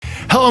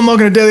Hello and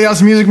welcome to Daily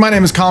Awesome Music. My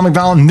name is Colin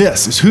McDonald and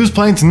this is Who's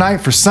Playing Tonight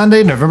for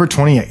Sunday, November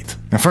 28th.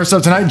 Now first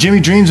up tonight, Jimmy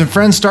Dreams and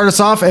Friends start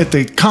us off at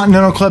the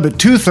Continental Club at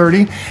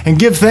 2:30 and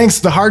give thanks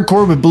to the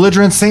Hardcore with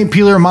Belligerent, St.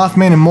 Peeler,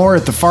 Mothman, and more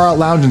at the Far Out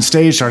Lounge and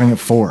Stage starting at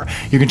 4.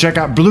 You can check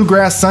out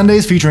Bluegrass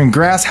Sundays featuring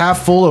Grass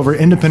Half Full over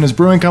Independence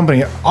Brewing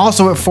Company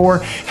also at 4.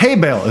 Hay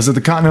Bale is at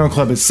the Continental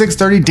Club at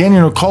 6:30.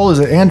 Daniel Nicole is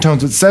at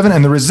Antone's at 7,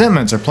 and the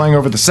Resentments are playing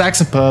over at the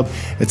Saxon Pub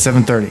at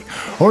 7:30.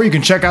 Or you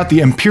can check out the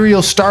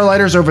Imperial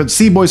Starlighters over at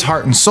Seaboy's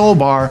Heart and Soul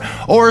Bar,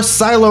 or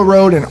Silo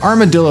Road and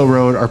Armadillo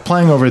Road are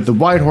playing over at the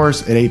White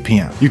Horse at 8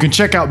 p.m. You can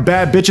check out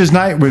Bad Bitches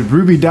Night with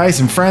Ruby Dice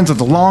and Friends at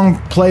the Long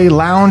Play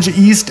Lounge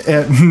East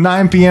at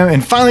 9 p.m.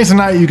 And finally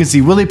tonight, you can see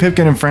Willie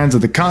Pipkin and Friends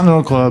at the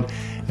Continental Club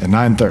at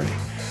 9:30.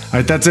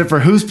 Alright, that's it for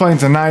Who's Playing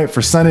Tonight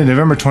for Sunday,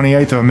 November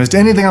 28th. If I missed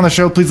anything on the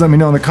show, please let me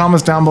know in the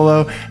comments down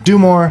below. Do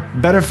more,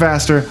 better,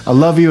 faster. I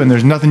love you, and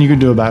there's nothing you can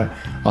do about it.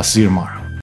 I'll see you tomorrow.